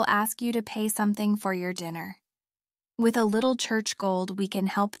 because we will ask you to pay something for your dinner. With a little church gold, we can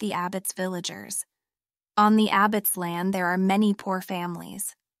help the abbot's villagers. On the abbot's land, there are many poor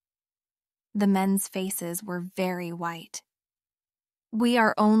families." The men's faces were very white. "We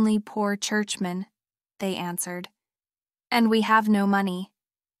are only poor churchmen," they answered, "and we have no money.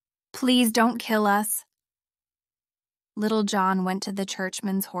 Please don't kill us." Little John went to the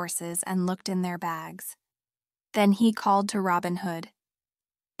churchmen's horses and looked in their bags. Then he called to Robin Hood.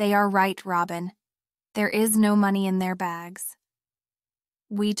 "They are right, Robin. There is no money in their bags."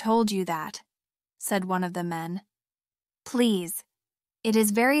 "We told you that," said one of the men. "Please, it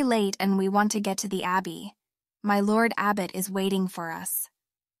is very late and we want to get to the abbey. My Lord Abbot is waiting for us."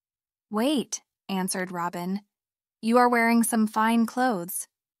 "Wait," answered Robin. "You are wearing some fine clothes.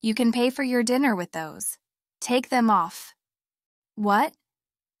 You can pay for your dinner with those. Take them off." "What?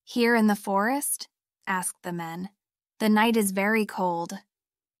 Here in the forest?" asked the men. "The night is very cold."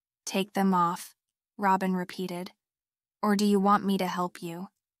 "Take them off," Robin repeated. "Or do you want me to help you?"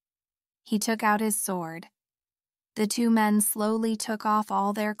 He took out his sword. The two men slowly took off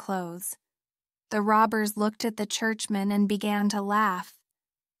all their clothes. The robbers looked at the churchmen and began to laugh.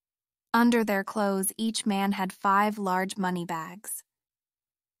 Under their clothes, each man had 5 large money bags.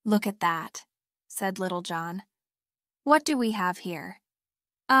 "Look at that," said Little John. "What do we have here?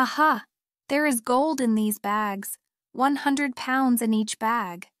 Aha! There is gold in these bags, 100 pounds in each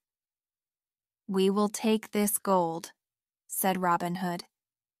bag." "We will take this gold," said Robin Hood.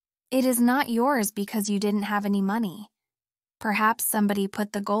 "It is not yours because you didn't have any money. Perhaps somebody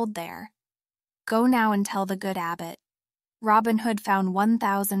put the gold there. Go now and tell the good abbot. Robin Hood found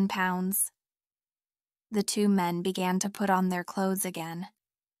 1,000 pounds. The two men began to put on their clothes again.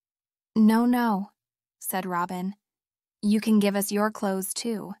 "No, no," said Robin. "You can give us your clothes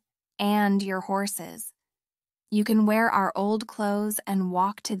too, and your horses. You can wear our old clothes and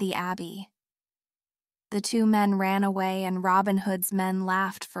walk to the abbey." The two men ran away, and Robin Hood's men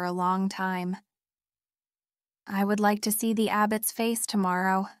laughed for a long time. "I would like to see the abbot's face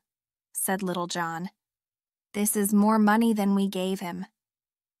tomorrow," said Little John. "This is more money than we gave him.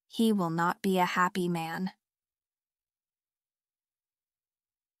 He will not be a happy man."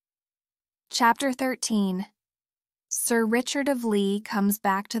 Chapter 13. Sir Richard of Lee comes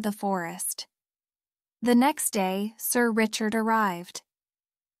back to the forest. The next day, Sir Richard arrived.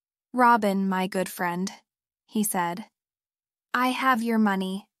 "Robin, my good friend," he said, "I have your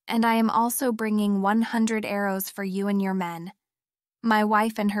money, and I am also bringing 100 arrows for you and your men. My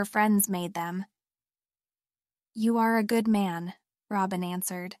wife and her friends made them." "You are a good man," Robin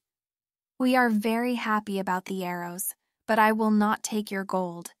answered. "We are very happy about the arrows, but I will not take your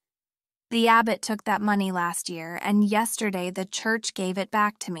gold. The abbot took that money last year, and yesterday the church gave it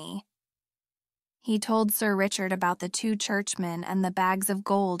back to me." He told Sir Richard about the two churchmen and the bags of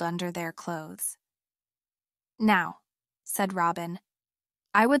gold under their clothes. "Now," said Robin,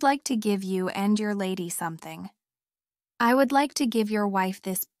 "I would like to give you and your lady something. I would like to give your wife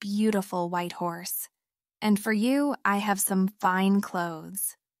this beautiful white horse, and for you I have some fine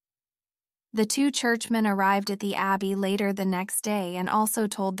clothes." The two churchmen arrived at the abbey later the next day and also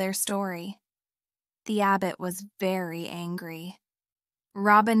told their story. The abbot was very angry.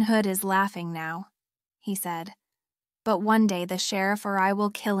 "Robin Hood is laughing now," he said, "but one day the sheriff or I will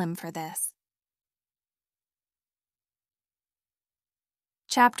kill him for this."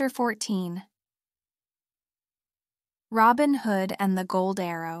 Chapter 14. Robin Hood and the Gold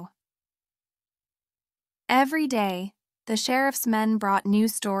Arrow. Every day, the sheriff's men brought new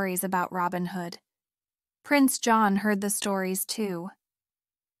stories about Robin Hood. Prince John heard the stories too.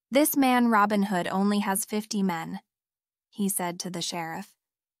 "This man Robin Hood only has 50 men," he said to the sheriff.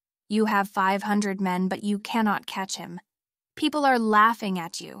 "You have 500 men, but you cannot catch him. People are laughing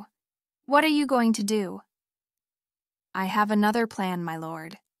at you. What are you going to do?" "I have another plan, my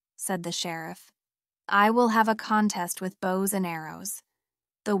lord," said the sheriff. "I will have a contest with bows and arrows.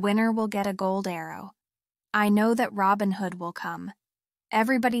 The winner will get a gold arrow. I know that Robin Hood will come.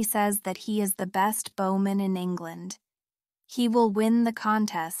 Everybody says that he is the best bowman in England. He will win the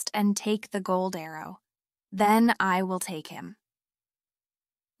contest and take the gold arrow. Then I will take him."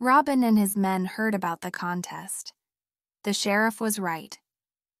 Robin and his men heard about the contest. The sheriff was right.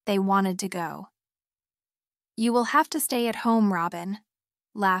 They wanted to go. "You will have to stay at home, Robin,"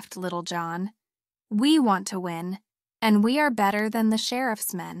 laughed Little John. We want to win, and we are better than the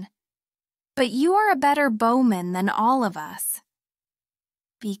sheriff's men. But you are a better bowman than all of us."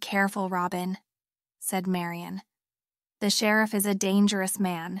 "Be careful, Robin," said Marian. "The sheriff is a dangerous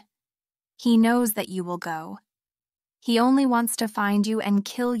man. He knows that you will go. He only wants to find you and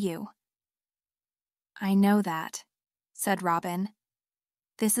kill you." "I know that," said Robin.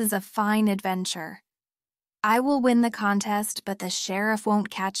 "This is a fine adventure. I will win the contest, but the sheriff won't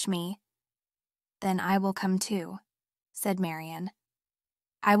catch me." "Then I will come too," said Marian.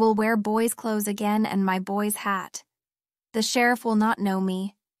 "I will wear boy's clothes again and my boy's hat. The sheriff will not know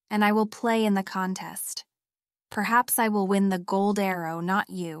me, and I will play in the contest. Perhaps I will win the gold arrow, not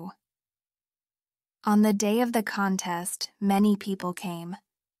you." On the day of the contest, many people came.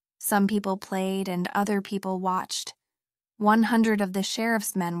 Some people played and other people watched. 100 of the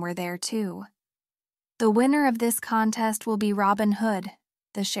sheriff's men were there too. "The winner of this contest will be Robin Hood,"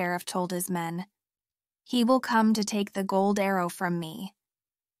 the sheriff told his men. "He will come to take the gold arrow from me.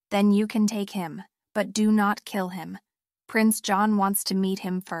 Then you can take him, but do not kill him. Prince John wants to meet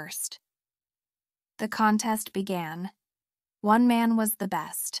him first." The contest began. One man was the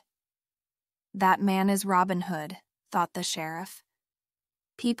best. "That man is Robin Hood," thought the sheriff.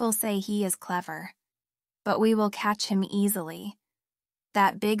 "People say he is clever, but we will catch him easily.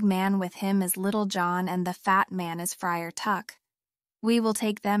 That big man with him is Little John, and the fat man is Friar Tuck. We will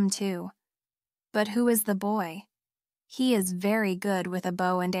take them too. But who is the boy? He is very good with a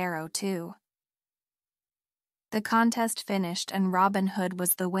bow and arrow too." The contest finished, and Robin Hood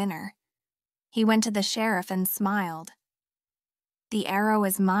was the winner. He went to the sheriff and smiled. "The arrow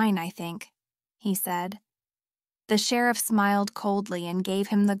is mine, I think," he said. The sheriff smiled coldly and gave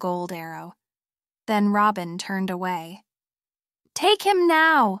him the gold arrow. Then Robin turned away. "Take him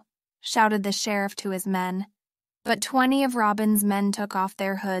now!" shouted the sheriff to his men. But 20 of Robin's men took off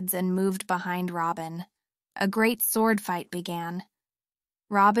their hoods and moved behind Robin. A great sword fight began.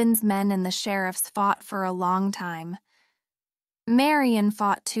 Robin's men and the sheriff's fought for a long time. Marian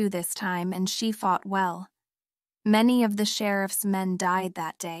fought too this time, and she fought well. Many of the sheriff's men died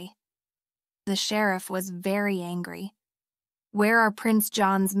that day. The sheriff was very angry. "Where are Prince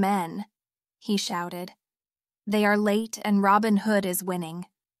John's men?" he shouted. "They are late, and Robin Hood is winning."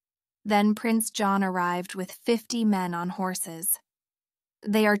 Then Prince John arrived with 50 men on horses.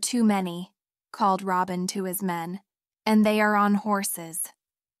 "They are too many," called Robin to his men, "and they are on horses.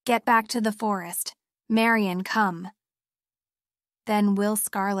 Get back to the forest. Marian, come." Then Will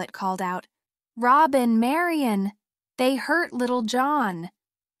Scarlet called out, "Robin, Marian, they hurt Little John."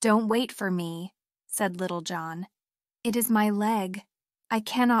 "Don't wait for me," said Little John. "It is my leg. I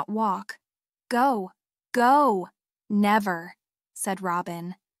cannot walk. Go, go." "Never," said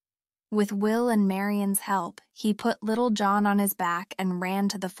Robin. With Will and Marian's help, he put Little John on his back and ran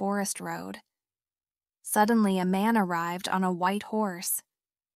to the forest road. Suddenly a man arrived on a white horse.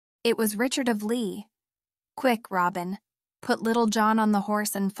 It was Richard of Lee. "Quick, Robin, put Little John on the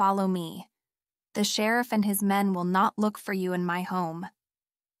horse and follow me. The sheriff and his men will not look for you in my home."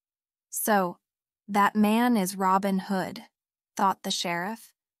 "So, that man is Robin Hood," thought the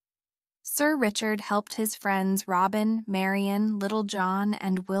sheriff. Sir Richard helped his friends Robin, Marian, Little John,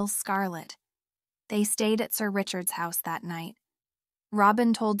 and Will Scarlet. They stayed at Sir Richard's house that night.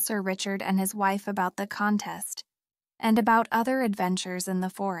 Robin told Sir Richard and his wife about the contest and about other adventures in the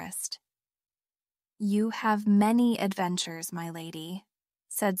forest. "You have many adventures, my lady,"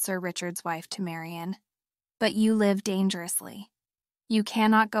 said Sir Richard's wife to Marian, "but you live dangerously. You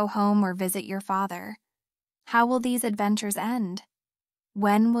cannot go home or visit your father. How will these adventures end?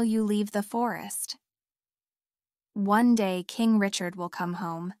 When will you leave the forest?" "One day King Richard will come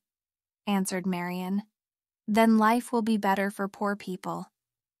home," answered Marian. "Then life will be better for poor people,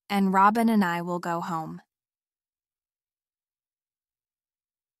 and Robin and I will go home."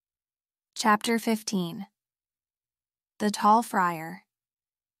 Chapter 15. The Tall Friar.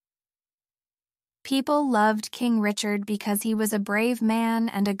 People loved King Richard because he was a brave man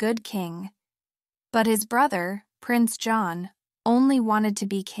and a good king. But his brother, Prince John, only wanted to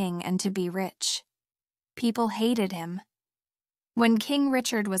be king and to be rich. People hated him. When King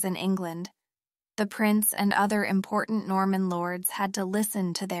Richard was in England, the prince and other important Norman lords had to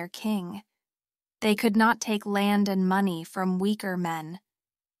listen to their king. They could not take land and money from weaker men.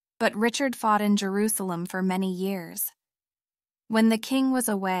 But Richard fought in Jerusalem for many years. When the king was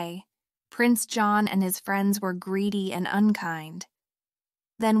away, Prince John and his friends were greedy and unkind.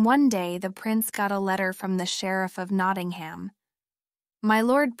 Then one day the prince got a letter from the sheriff of Nottingham. "My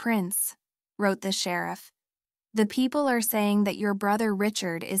Lord Prince," wrote the sheriff, "the people are saying that your brother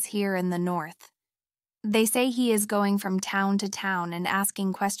Richard is here in the north. They say he is going from town to town and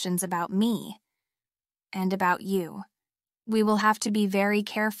asking questions about me. and about you. We will have to be very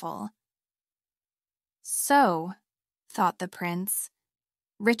careful." So, thought the prince,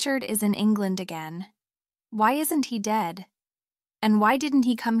 Richard is in England again. Why isn't he dead? And why didn't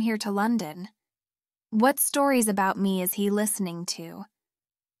he come here to London? What stories about me is he listening to?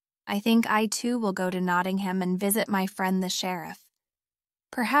 I think I too will go to Nottingham and visit my friend the sheriff.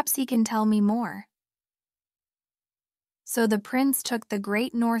 Perhaps he can tell me more. So the prince took the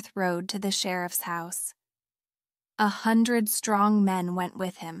Great North Road to the sheriff's house. 100 strong men went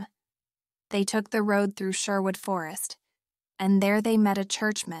with him. They took the road through Sherwood Forest, and there they met a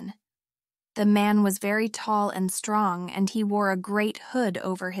churchman. The man was very tall and strong, and he wore a great hood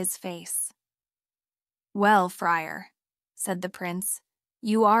over his face. "Well, friar," said the prince,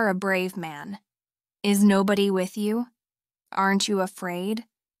 "you are a brave man. Is nobody with you? Aren't you afraid?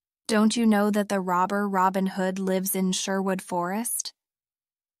 Don't you know that the robber Robin Hood lives in Sherwood Forest?"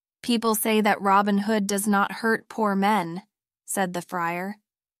 "People say that Robin Hood does not hurt poor men," said the friar.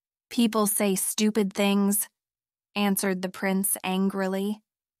 "People say stupid things," answered the prince angrily.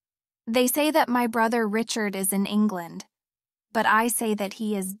 "They say that my brother Richard is in England, but I say that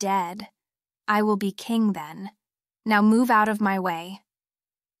he is dead. I will be king then. Now move out of my way."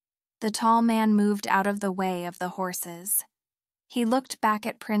 The tall man moved out of the way of the horses. He looked back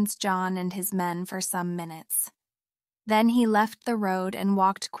at Prince John and his men for some minutes. Then he left the road and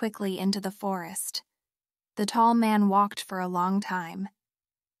walked quickly into the forest. The tall man walked for a long time.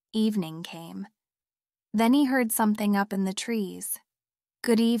 Evening came. Then he heard something up in the trees.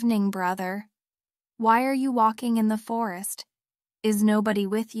 "Good evening, brother. Why are you walking in the forest? Is nobody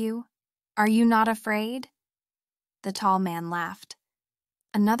with you? Are you not afraid?" The tall man laughed.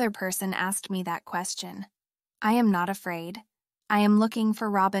 "Another person asked me that question. I am not afraid. I am looking for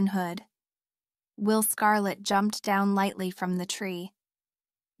Robin Hood." Will Scarlet jumped down lightly from the tree.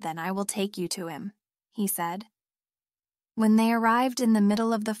 "Then I will take you to him," he said. When they arrived in the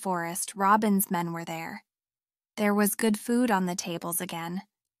middle of the forest, Robin's men were there. There was good food on the tables again.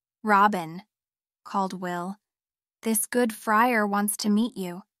 "Robin," called Will, "this good friar wants to meet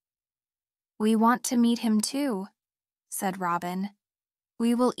you." "We want to meet him too," said Robin.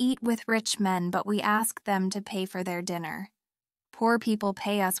 "We will eat with rich men, but we ask them to pay for their dinner. Poor people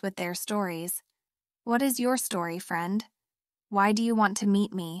pay us with their stories. What is your story, friend? Why do you want to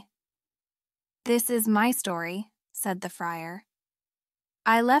meet me?" "This is my story," said the friar.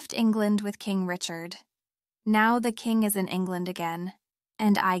 "I left England with King Richard. Now the king is in England again,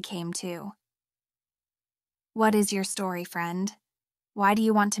 and I came too." "What is your story, friend? Why do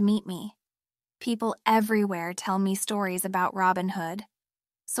you want to meet me? People everywhere tell me stories about Robin Hood,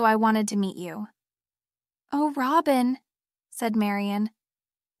 so I wanted to meet you." "Oh, Robin," said Marian,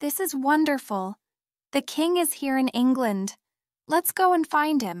 "this is wonderful. The king is here in England. Let's go and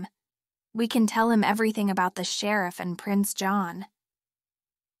find him. We can tell him everything about the sheriff and Prince John."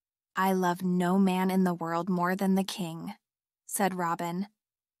 "I love no man in the world more than the king," said Robin.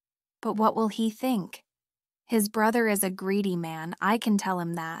 "But what will he think? His brother is a greedy man, I can tell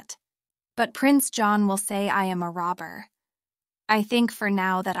him that. But Prince John will say I am a robber. I think for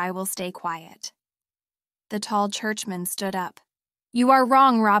now that I will stay quiet." The tall churchman stood up. "You are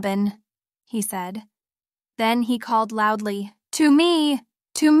wrong, Robin," he said. Then he called loudly, "To me!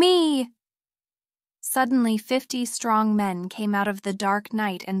 To me!" Suddenly 50 strong men came out of the dark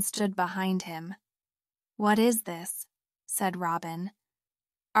night and stood behind him. "What is this?" said Robin.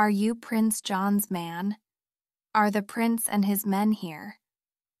 "Are you Prince John's man? Are the prince and his men here?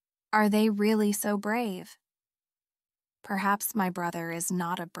 Are they really so brave?" "Perhaps my brother is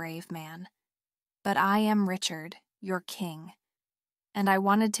not a brave man, but I am Richard, your king, and I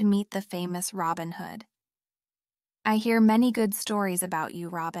wanted to meet the famous Robin Hood. I hear many good stories about you,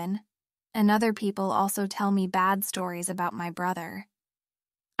 Robin, and other people also tell me bad stories about my brother.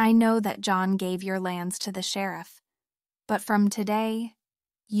 I know that John gave your lands to the sheriff, but from today,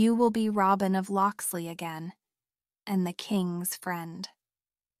 you will be Robin of Locksley again, and the king's friend."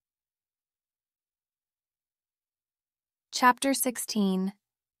 Chapter 16.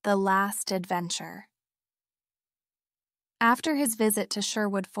 The Last Adventure. After his visit to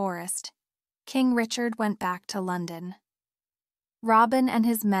Sherwood Forest, King Richard went back to London. Robin and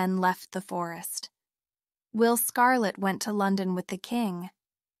his men left the forest. Will Scarlet went to London with the king,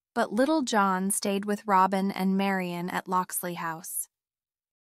 but Little John stayed with Robin and Marian at Locksley House.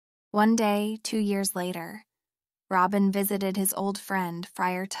 One day, 2 years later, Robin visited his old friend,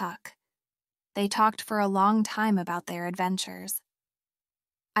 Friar Tuck. They talked for a long time about their adventures.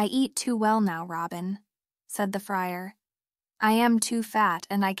 "I eat too well now, Robin," said the friar. "I am too fat,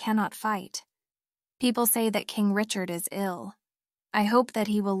 and I cannot fight. People say that King Richard is ill. I hope that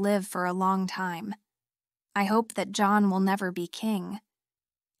he will live for a long time. I hope that John will never be king.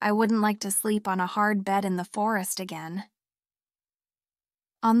 I wouldn't like to sleep on a hard bed in the forest again."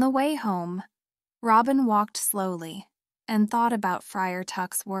 On the way home, Robin walked slowly and thought about Friar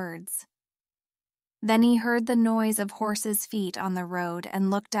Tuck's words. Then he heard the noise of horses' feet on the road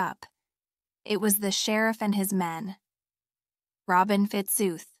and looked up. It was the sheriff and his men. "Robin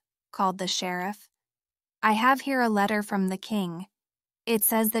Fitzooth," called the sheriff, "I have here a letter from the king. It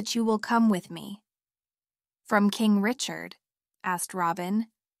says that you will come with me." "From King Richard?" asked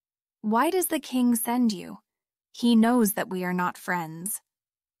Robin. "Why does the king send you? He knows that we are not friends."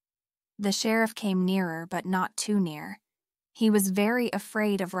 The sheriff came nearer, but not too near. He was very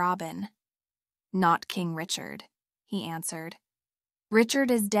afraid of Robin. "Not King Richard," he answered.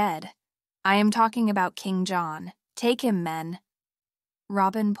 "Richard is dead. I am talking about King John. Take him, men."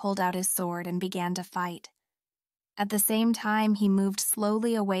 Robin pulled out his sword and began to fight. At the same time, he moved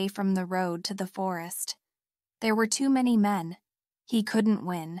slowly away from the road to the forest. There were too many men. He couldn't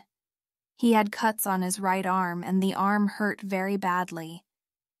win. He had cuts on his right arm, and the arm hurt very badly.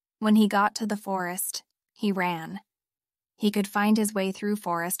 When he got to the forest, he ran. He could find his way through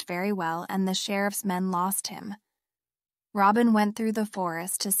forest very well, and the sheriff's men lost him. Robin went through the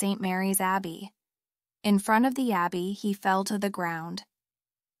forest to St. Mary's Abbey. In front of the abbey, he fell to the ground.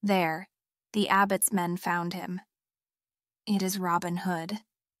 There, the abbot's men found him. "It is Robin Hood,"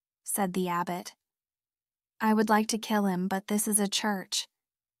 said the abbot. "I would like to kill him, but this is a church.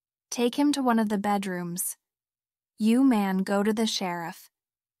 Take him to one of the bedrooms. You, man, go to the sheriff.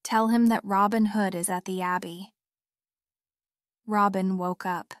 Tell him that Robin Hood is at the abbey." Robin woke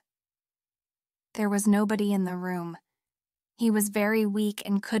up. There was nobody in the room. He was very weak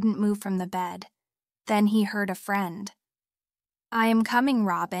and couldn't move from the bed. Then he heard a friend. "I am coming,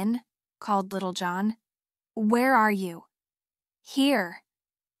 Robin," called Little John. "Where are you?" "Here.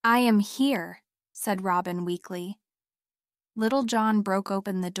 I am here," said Robin weakly. Little John broke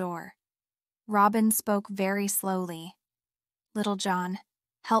open the door. Robin spoke very slowly. "Little John,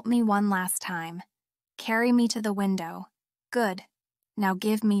 help me one last time. Carry me to the window. Good. Now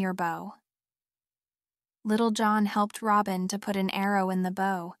give me your bow." Little John helped Robin to put an arrow in the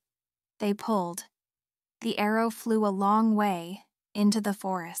bow. They pulled. The arrow flew a long way into the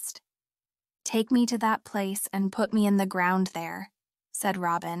forest. "Take me to that place and put me in the ground there," said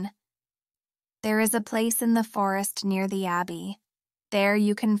Robin. "There is a place in the forest near the abbey. There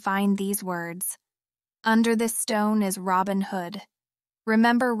you can find these words. Under this stone is Robin Hood.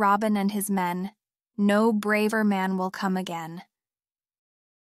 Remember Robin and his men. No braver man will come again."